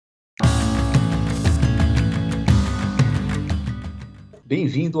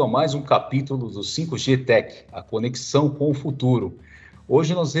Bem-vindo a mais um capítulo do 5G Tech, a conexão com o futuro.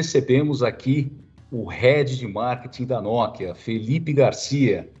 Hoje nós recebemos aqui o Head de Marketing da Nokia, Felipe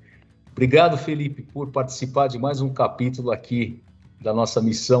Garcia. Obrigado, Felipe, por participar de mais um capítulo aqui da nossa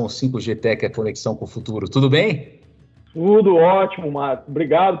missão 5G Tech, a conexão com o futuro. Tudo bem? Tudo ótimo, Marcos.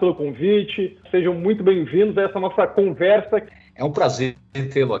 Obrigado pelo convite. Sejam muito bem-vindos a essa nossa conversa. É um prazer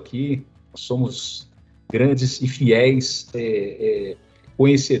tê-lo aqui. Nós somos grandes e fiéis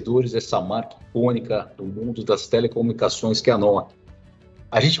conhecedores dessa marca icônica do mundo das telecomunicações, que é a Nokia.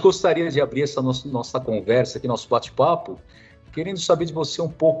 A gente gostaria de abrir essa nossa conversa aqui, nosso bate-papo, querendo saber de você um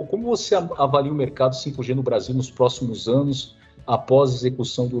pouco como você avalia o mercado 5G no Brasil nos próximos anos, após a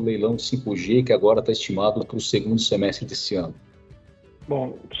execução do leilão de 5G, que agora está estimado para o segundo semestre desse ano.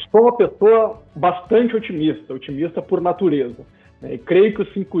 Bom, sou uma pessoa bastante otimista por natureza, né? E creio que o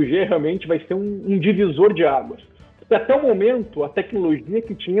 5G realmente vai ser um divisor de águas. Porque até o momento, a tecnologia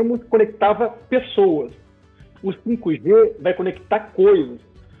que tínhamos conectava pessoas. O 5G vai conectar coisas.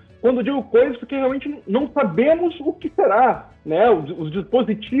 Quando eu digo coisas, porque realmente não sabemos o que será, né? Os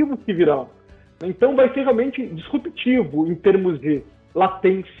dispositivos que virão. Então vai ser realmente disruptivo em termos de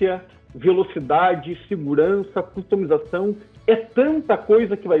latência, velocidade, segurança, customização. É tanta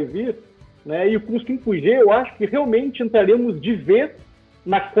coisa que vai vir, né? E com o 5G eu acho que realmente entraremos de vez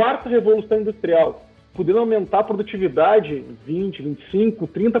na quarta revolução industrial, podendo aumentar a produtividade 20, 25,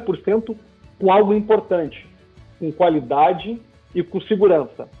 30% com algo importante, com qualidade e com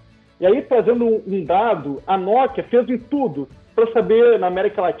segurança. E aí, trazendo um dado, a Nokia fez de tudo para saber, na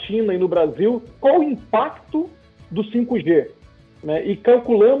América Latina e no Brasil, qual o impacto do 5G. Né? E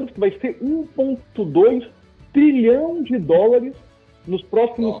calculamos que vai ser 1,2 trilhão de dólares nos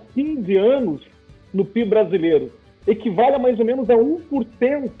próximos 15 anos no PIB brasileiro. Equivale a mais ou menos a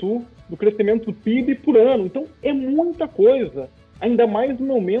 1% do crescimento do PIB por ano. Então, é muita coisa, ainda mais no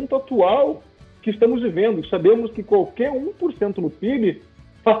momento atual que estamos vivendo. Sabemos que qualquer 1% no PIB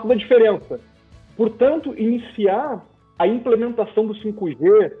faz toda a diferença. Portanto, iniciar a implementação do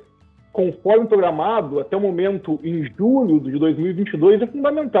 5G, conforme programado, até o momento, em julho de 2022, é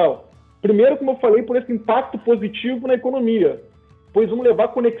fundamental. Primeiro, como eu falei, por esse impacto positivo na economia, pois vamos levar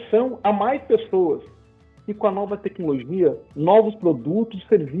conexão a mais pessoas. E com a nova tecnologia, novos produtos,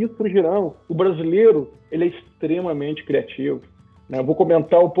 serviços surgirão. O brasileiro, ele é extremamente criativo, né? Eu vou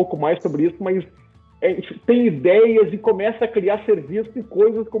comentar um pouco mais sobre isso, mas tem ideias e começa a criar serviços e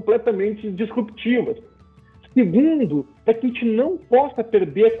coisas completamente disruptivas. Segundo, para que a gente não possa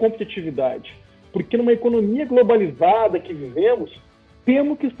perder a competitividade, porque numa economia globalizada que vivemos,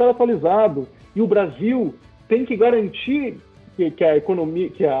 temos que estar atualizado. E o Brasil tem que garantir que a economia,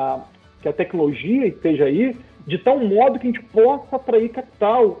 que a tecnologia esteja aí de tal modo que a gente possa atrair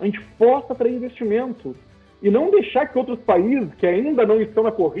capital, a gente possa atrair investimento. E não deixar que outros países que ainda não estão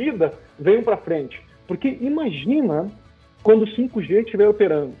na corrida venham para frente. Porque imagina quando o 5G estiver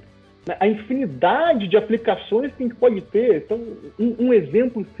operando. A infinidade de aplicações que a gente pode ter. Então, um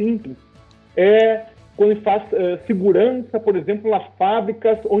exemplo simples é quando faz segurança, por exemplo, nas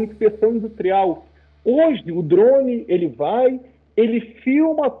fábricas ou inspeção industrial. Hoje, o drone, ele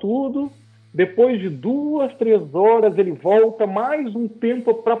filma tudo, depois de 2, 3 horas, ele volta mais um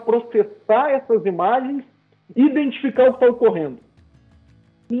tempo para processar essas imagens e identificar o que está ocorrendo.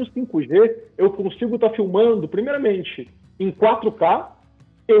 No 5G, eu consigo estar filmando, primeiramente, em 4K,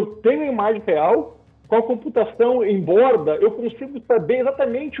 eu tenho a imagem real, com a computação em borda, eu consigo saber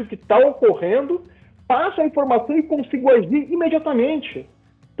exatamente o que está ocorrendo, passo a informação e consigo agir imediatamente.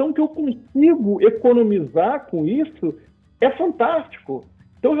 Então, o que eu consigo economizar com isso é fantástico.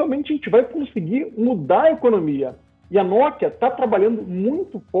 Então, realmente, a gente vai conseguir mudar a economia. E a Nokia está trabalhando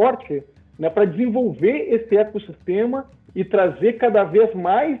muito forte, né, para desenvolver esse ecossistema e trazer cada vez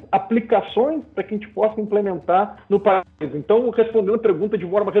mais aplicações para que a gente possa implementar no país. Então, respondendo a pergunta de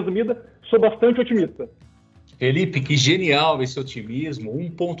forma resumida, sou bastante otimista. Felipe, que genial esse otimismo.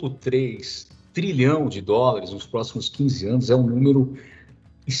 1,3 trilhão de dólares nos próximos 15 anos é um número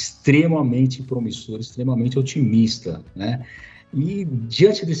extremamente promissor, extremamente otimista, né? E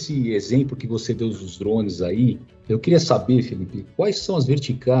diante desse exemplo que você deu dos drones aí, eu queria saber, Felipe, quais são as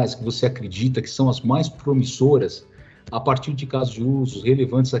verticais que você acredita que são as mais promissoras a partir de casos de uso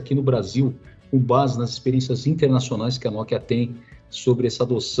relevantes aqui no Brasil, com base nas experiências internacionais que a Nokia tem sobre essa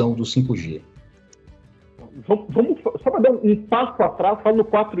adoção do 5G? Vamos só para dar um passo atrás, falando do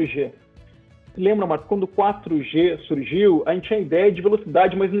 4G. Lembra, Marcos, quando o 4G surgiu, a gente tinha ideia de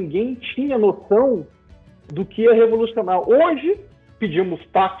velocidade, mas ninguém tinha noção do que ia revolucionar. Hoje, pedimos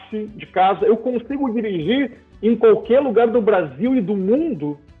táxi de casa, eu consigo dirigir em qualquer lugar do Brasil e do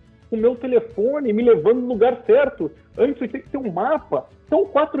mundo com o meu telefone, me levando no lugar certo. Antes eu tinha que ter um mapa. Então, o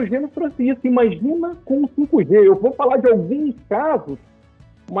 4G nos trouxe isso. Imagina com o 5G. Eu vou falar de alguns casos,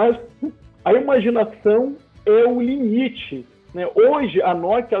 mas a imaginação é o limite, né? Hoje, a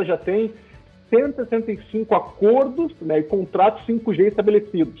Nokia ela já tem 165 acordos, né, e contratos 5G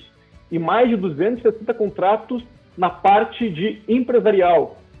estabelecidos, e mais de 260 contratos na parte de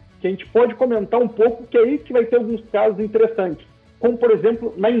empresarial, que a gente pode comentar um pouco, que é aí que vai ter alguns casos interessantes, como, por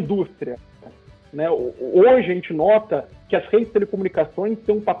exemplo, na indústria. Né? Hoje a gente nota que as redes de telecomunicações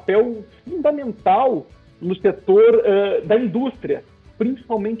têm um papel fundamental no setor da indústria,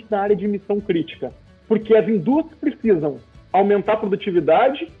 principalmente na área de missão crítica, porque as indústrias precisam aumentar a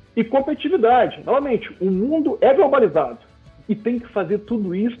produtividade e competitividade. Novamente, o mundo é globalizado e tem que fazer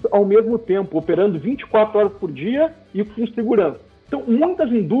tudo isso ao mesmo tempo, operando 24 horas por dia e com segurança. Então, muitas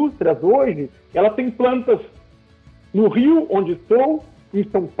indústrias hoje, elas têm plantas no Rio, onde estou, em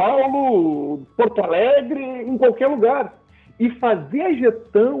São Paulo, Porto Alegre, em qualquer lugar. E fazer a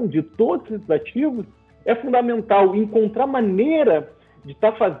gestão de todos esses ativos é fundamental. Encontrar maneira de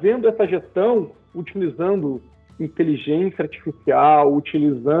estar fazendo essa gestão utilizando inteligência artificial,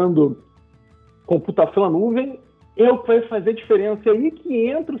 utilizando computação na nuvem, é o que vai fazer diferença. É aí que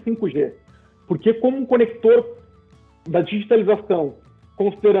entra o 5G. Porque como um conector da digitalização,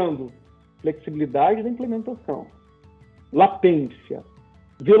 considerando flexibilidade da implementação, latência,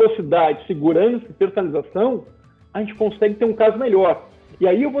 velocidade, segurança e personalização, a gente consegue ter um caso melhor. E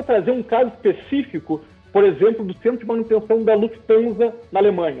aí eu vou trazer um caso específico, por exemplo, do Centro de Manutenção da Lufthansa na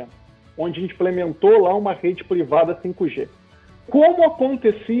Alemanha, onde a gente implementou lá uma rede privada 5G. Como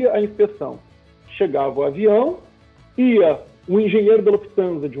acontecia a inspeção? Chegava o avião, ia o engenheiro da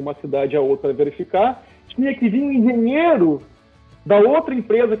Lufthansa de uma cidade a outra verificar, tinha que vir um engenheiro da outra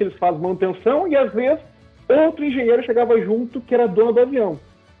empresa que eles fazem manutenção e, às vezes, outro engenheiro chegava junto que era dono do avião.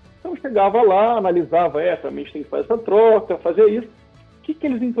 Então, chegava lá, analisava, também a gente tem que fazer essa troca, fazer isso. O que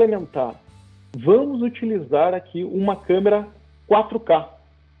eles implementaram? Vamos utilizar aqui uma câmera 4K,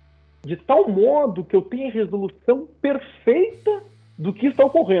 de tal modo que eu tenha a resolução perfeita do que está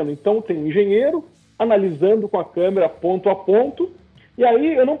ocorrendo. Então, tem um engenheiro analisando com a câmera ponto a ponto, e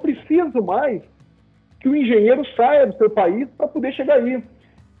aí eu não preciso mais que o engenheiro saia do seu país para poder chegar aí.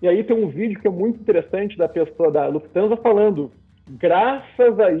 E aí tem um vídeo que é muito interessante da pessoa da Lufthansa falando,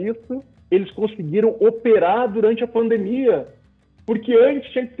 graças a isso, eles conseguiram operar durante a pandemia, porque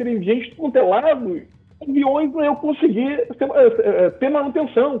antes tinha que ter gente do lado, aviões não iam conseguir ter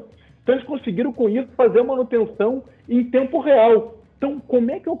manutenção. Então eles conseguiram com isso fazer manutenção em tempo real. Então como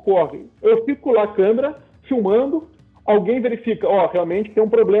é que ocorre? Eu fico lá a câmera, filmando, alguém verifica, realmente tem um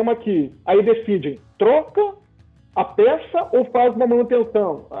problema aqui. Aí decidem, troca a peça ou faz uma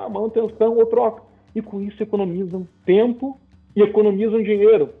manutenção? Manutenção ou troca. E com isso economizam tempo e economizam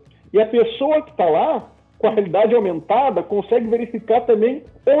dinheiro. E a pessoa que está lá, com a realidade aumentada, consegue verificar também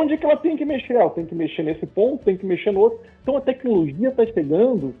onde que ela tem que mexer. Ela tem que mexer nesse ponto, tem que mexer no outro. Então a tecnologia está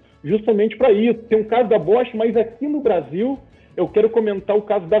chegando justamente para isso. Tem um caso da Bosch, mas aqui no Brasil eu quero comentar o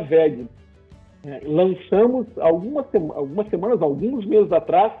caso da WEG. Lançamos algumas semanas, alguns meses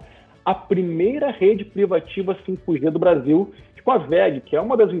atrás, a primeira rede privativa 5G do Brasil, com a WEG, que é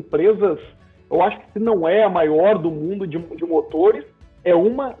uma das empresas, eu acho que se não é a maior do mundo de motores, é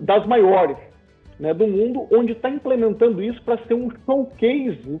uma das maiores, né, do mundo, onde está implementando isso para ser um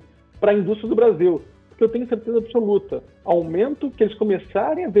showcase para a indústria do Brasil. Porque eu tenho certeza absoluta, ao momento que eles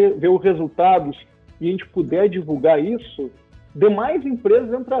começarem a ver os resultados e a gente puder divulgar isso, demais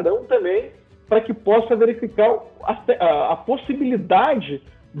empresas entrarão também para que possa verificar a possibilidade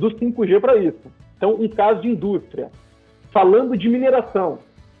do 5G para isso. Então, um caso de indústria. Falando de mineração,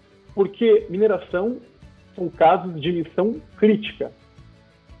 porque mineração são casos de missão crítica.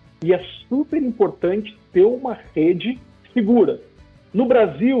 E é super importante ter uma rede segura. No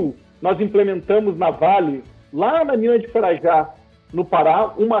Brasil, nós implementamos na Vale, lá na mina de Carajá, no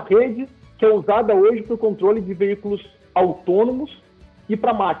Pará, uma rede que é usada hoje para o controle de veículos autônomos e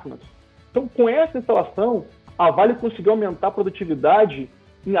para máquinas. Então, com essa instalação, a Vale conseguiu aumentar a produtividade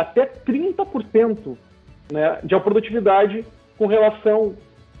em até 30%, né, de produtividade com relação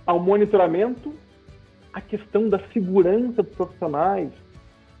ao monitoramento, a questão da segurança dos profissionais.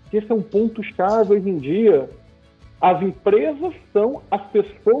 Esse é um ponto-chave hoje em dia. As empresas são as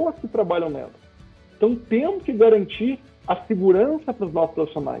pessoas que trabalham nelas. Então, temos que garantir a segurança para os nossos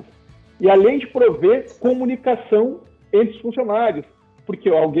profissionais. E, além de prover comunicação entre os funcionários, porque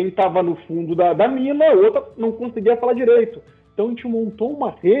alguém estava no fundo da mina, o outro não conseguia falar direito. Então, a gente montou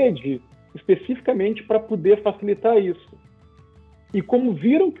uma rede especificamente para poder facilitar isso. E como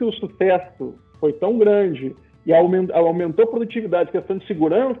viram que o sucesso foi tão grande e aumentou a produtividade, questão de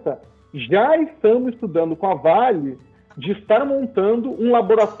segurança, já estamos estudando com a Vale de estar montando um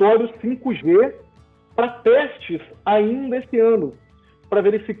laboratório 5G para testes ainda esse ano, para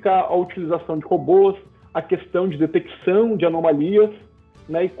verificar a utilização de robôs, a questão de detecção de anomalias,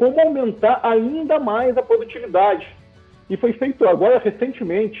 né, e como aumentar ainda mais a produtividade. E foi feito agora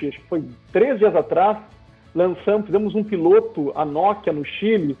recentemente, acho que foi 3 dias atrás, fizemos um piloto, a Nokia, no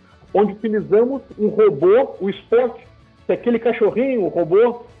Chile, onde utilizamos um robô, o Spock, que é aquele cachorrinho, o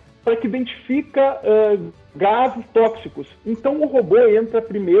robô, para que identifica gases tóxicos. Então o robô entra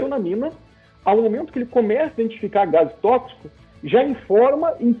primeiro na mina, ao momento que ele começa a identificar gases tóxicos, já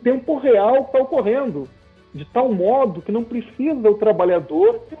informa em tempo real o que está ocorrendo, de tal modo que não precisa o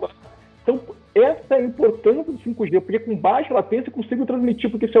trabalhador. Então, essa é a importância do 5G, porque com baixa latência eu consigo transmitir,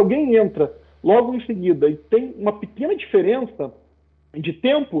 porque se alguém entra logo em seguida e tem uma pequena diferença de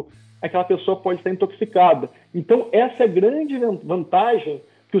tempo, aquela pessoa pode estar intoxicada. Então, essa é a grande vantagem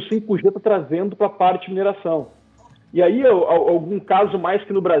que o 5G está trazendo para a parte de mineração. E aí, algum caso mais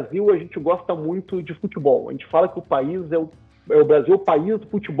que no Brasil, a gente gosta muito de futebol. A gente fala que o país o Brasil é o país do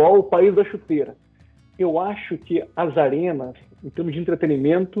futebol, o país da chuteira. Eu acho que as arenas, em termos de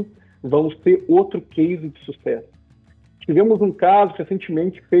entretenimento, vão ser outro case de sucesso. Tivemos um caso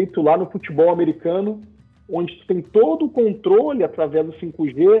recentemente feito lá no futebol americano, onde tu tem todo o controle através do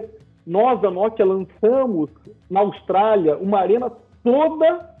 5G. Nós, da Nokia, lançamos na Austrália uma arena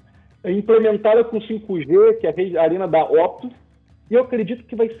toda implementada com 5G, que é a arena da Optus, e eu acredito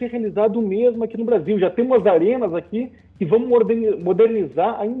que vai ser realizado o mesmo aqui no Brasil. Já temos arenas aqui que vamos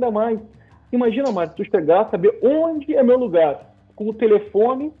modernizar ainda mais. Imagina, Márcio, tu chegar, saber onde é meu lugar. Com o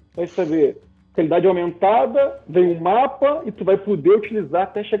telefone, vai saber realidade aumentada, vem um mapa e tu vai poder utilizar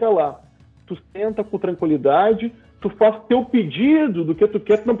até chegar lá. Tu senta com tranquilidade, tu faz teu pedido do que tu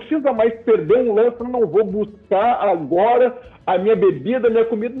quer, tu não precisa mais perder um lance, não vou buscar agora a minha bebida, a minha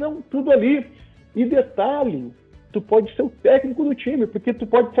comida, não, tudo ali. E detalhe, tu pode ser o técnico do time, porque tu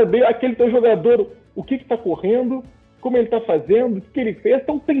pode saber aquele teu jogador, o que está correndo, como ele está fazendo, o que ele fez,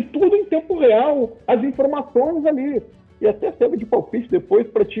 então tem tudo em tempo real, as informações ali. E até serve de palpite depois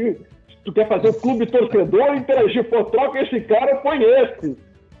para ti, se tu quer fazer o clube torcedor, interagir, pô, troca esse cara, põe esse.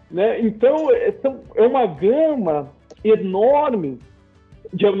 Né? Então, é uma gama enorme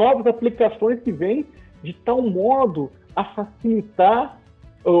de novas aplicações que vêm de tal modo a facilitar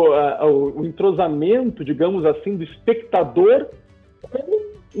o entrosamento, digamos assim, do espectador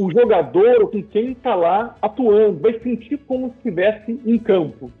com o jogador ou com quem está lá atuando. Vai sentir como se estivesse em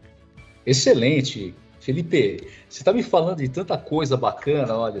campo. Excelente. Felipe, você está me falando de tanta coisa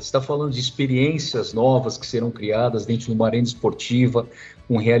bacana, olha, você está falando de experiências novas que serão criadas dentro de uma arena esportiva,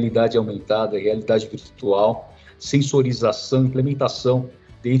 com realidade aumentada, realidade virtual, sensorização, implementação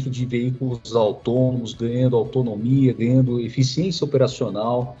dentro de veículos autônomos, ganhando autonomia, ganhando eficiência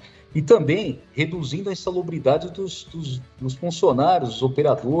operacional e também reduzindo a insalubridade dos funcionários, dos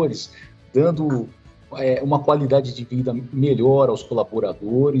operadores, dando uma qualidade de vida melhor aos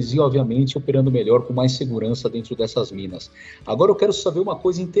colaboradores e, obviamente, operando melhor com mais segurança dentro dessas minas. Agora eu quero saber uma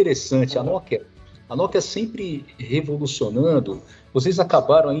coisa interessante. A Nokia sempre revolucionando. Vocês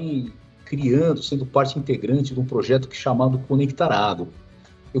acabaram aí criando, sendo parte integrante de um projeto chamado Conectar Agro.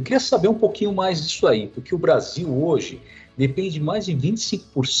 Eu queria saber um pouquinho mais disso aí, porque o Brasil hoje depende mais de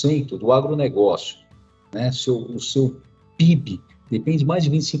 25% do agronegócio, né? O seu PIB depende mais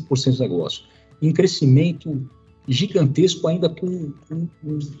de 25% do negócio. Em crescimento gigantesco, ainda com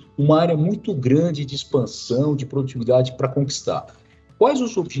uma área muito grande de expansão, de produtividade para conquistar. Quais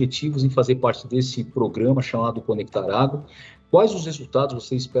os objetivos em fazer parte desse programa chamado Conectar Agro? Quais os resultados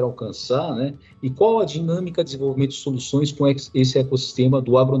você espera alcançar, né? E qual a dinâmica de desenvolvimento de soluções com esse ecossistema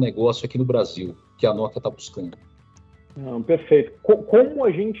do agronegócio aqui no Brasil, que a Nokia está buscando? Perfeito. Como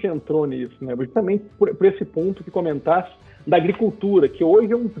a gente entrou nisso, né? Justamente por esse ponto que comentaste, da agricultura, que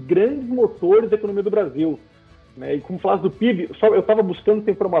hoje é um dos grandes motores da economia do Brasil. Né? E como falaste do PIB, eu estava buscando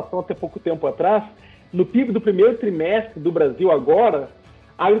essa informação até pouco tempo atrás, no PIB do primeiro trimestre do Brasil agora,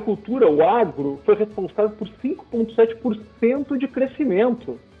 a agricultura, o agro, foi responsável por 5,7% de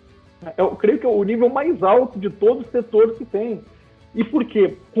crescimento. Eu creio que é o nível mais alto de todos os setores que tem. E por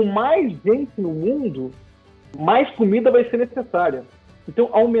quê? Com mais gente no mundo, mais comida vai ser necessária. Então,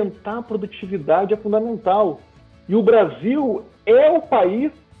 aumentar a produtividade é fundamental. E o Brasil é o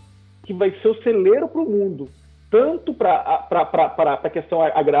país que vai ser o celeiro para o mundo, tanto para a questão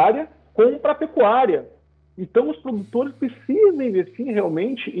agrária, como para a pecuária. Então, os produtores precisam investir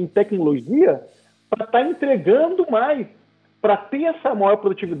realmente em tecnologia para estar entregando mais, para ter essa maior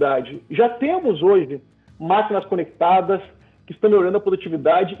produtividade. Já temos hoje máquinas conectadas que estão melhorando a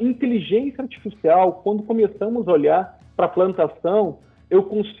produtividade, inteligência artificial. Quando começamos a olhar para a plantação, eu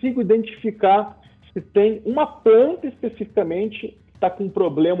consigo identificar se tem uma planta especificamente que está com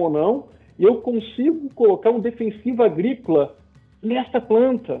problema ou não, e eu consigo colocar um defensivo agrícola nessa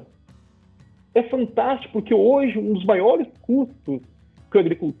planta. É fantástico, porque hoje um dos maiores custos que o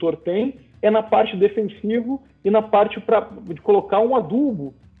agricultor tem é na parte defensivo e na parte de colocar um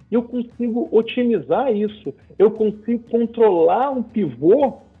adubo. Eu consigo otimizar isso, eu consigo controlar um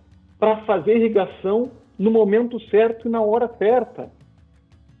pivô para fazer irrigação no momento certo e na hora certa.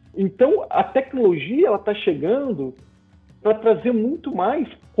 Então, a tecnologia está chegando para trazer muito mais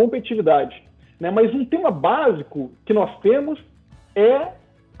competitividade, né? Mas um tema básico que nós temos é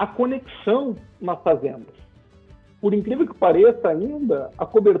a conexão nas fazendas. Por incrível que pareça ainda, a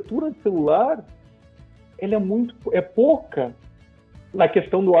cobertura de celular ela é pouca na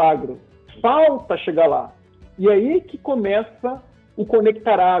questão do agro. Falta chegar lá. E aí que começa o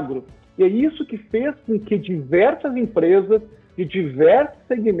Conectar Agro. E é isso que fez com que diversas empresas de diversos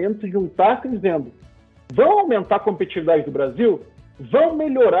segmentos se juntassem dizendo: vão aumentar a competitividade do Brasil, vão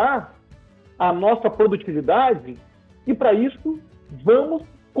melhorar a nossa produtividade e, para isso, vamos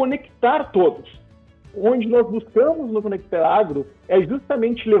conectar todos. Onde nós buscamos no Conectar Agro é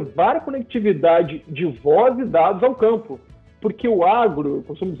justamente levar a conectividade de voz e dados ao campo. Porque o agro, eu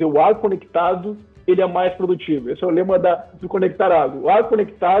costumo dizer, o agro conectado, ele é mais produtivo. Esse é o lema do Conectar Agro. O agro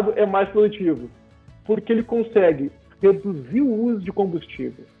conectado é mais produtivo, porque ele consegue reduzir o uso de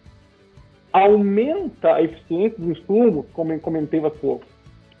combustível, aumenta a eficiência do insumo, como eu comentei há pouco,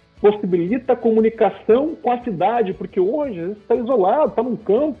 possibilita a comunicação com a cidade, porque hoje você está isolado, está num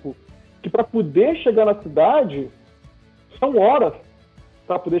campo, que para poder chegar na cidade, são horas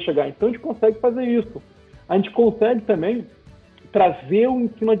para poder chegar. Então a gente consegue fazer isso. A gente consegue também trazer o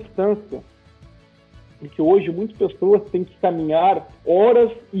ensino à distância, porque hoje muitas pessoas têm que caminhar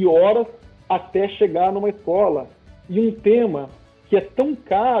horas e horas até chegar numa escola. E um tema que é tão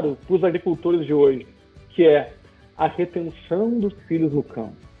caro para os agricultores de hoje, que é a retenção dos filhos no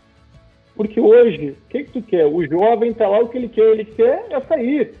campo. Porque hoje, o que tu quer? O jovem está lá, o que ele quer é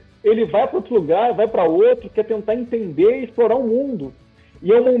sair. Ele vai para outro lugar, vai para outro, quer tentar entender e explorar o mundo.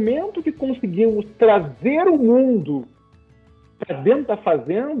 E é o momento que conseguimos trazer o mundo para dentro da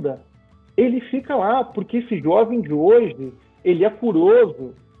fazenda, ele fica lá, porque esse jovem de hoje, ele é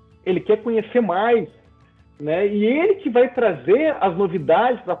curioso, ele quer conhecer mais, né? E ele que vai trazer as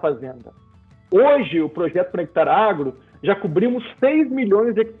novidades da fazenda. Hoje, o projeto Conectar Agro, já cobrimos 6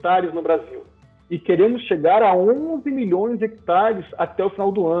 milhões de hectares no Brasil. E queremos chegar a 11 milhões de hectares até o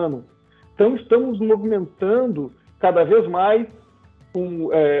final do ano. Então, estamos movimentando cada vez mais,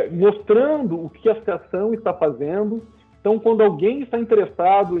 mostrando o que a associação está fazendo. Então, quando alguém está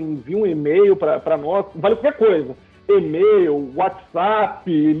interessado em enviar um e-mail para nós, vale qualquer coisa, e-mail,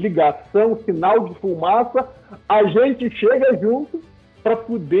 WhatsApp, ligação, sinal de fumaça, a gente chega junto para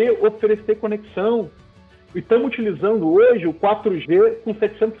poder oferecer conexão. E estamos utilizando hoje o 4G com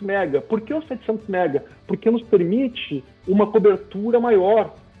 700 MB. Por que o 700 MB? Porque nos permite uma cobertura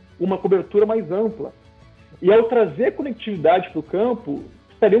maior, uma cobertura mais ampla. E ao trazer conectividade para o campo,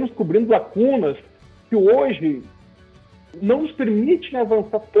 estaremos cobrindo lacunas que hoje não nos permitem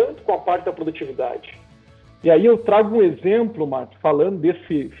avançar tanto com a parte da produtividade. E aí eu trago um exemplo, Marcos, falando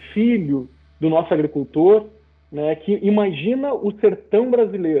desse filho do nosso agricultor, né, que imagina o sertão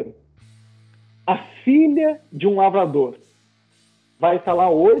brasileiro. A filha de um lavrador vai estar lá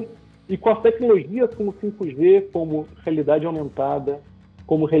hoje e com as tecnologias como 5G, como realidade aumentada,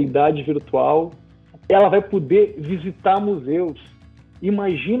 como realidade virtual, ela vai poder visitar museus.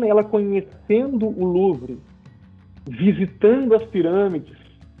 Imagina ela conhecendo o Louvre, visitando as pirâmides,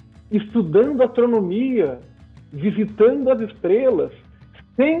 estudando astronomia, visitando as estrelas,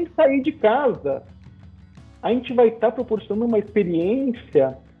 sem sair de casa. A gente vai estar proporcionando uma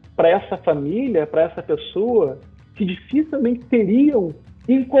experiência para essa família, para essa pessoa, que dificilmente teriam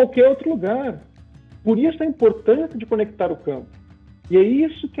em qualquer outro lugar. Por isso a importância de conectar o campo. E é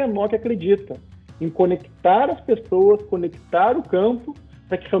isso que a NOC acredita, em conectar as pessoas, conectar o campo,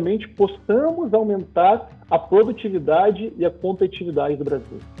 para que realmente possamos aumentar a produtividade e a competitividade do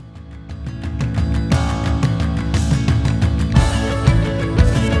Brasil.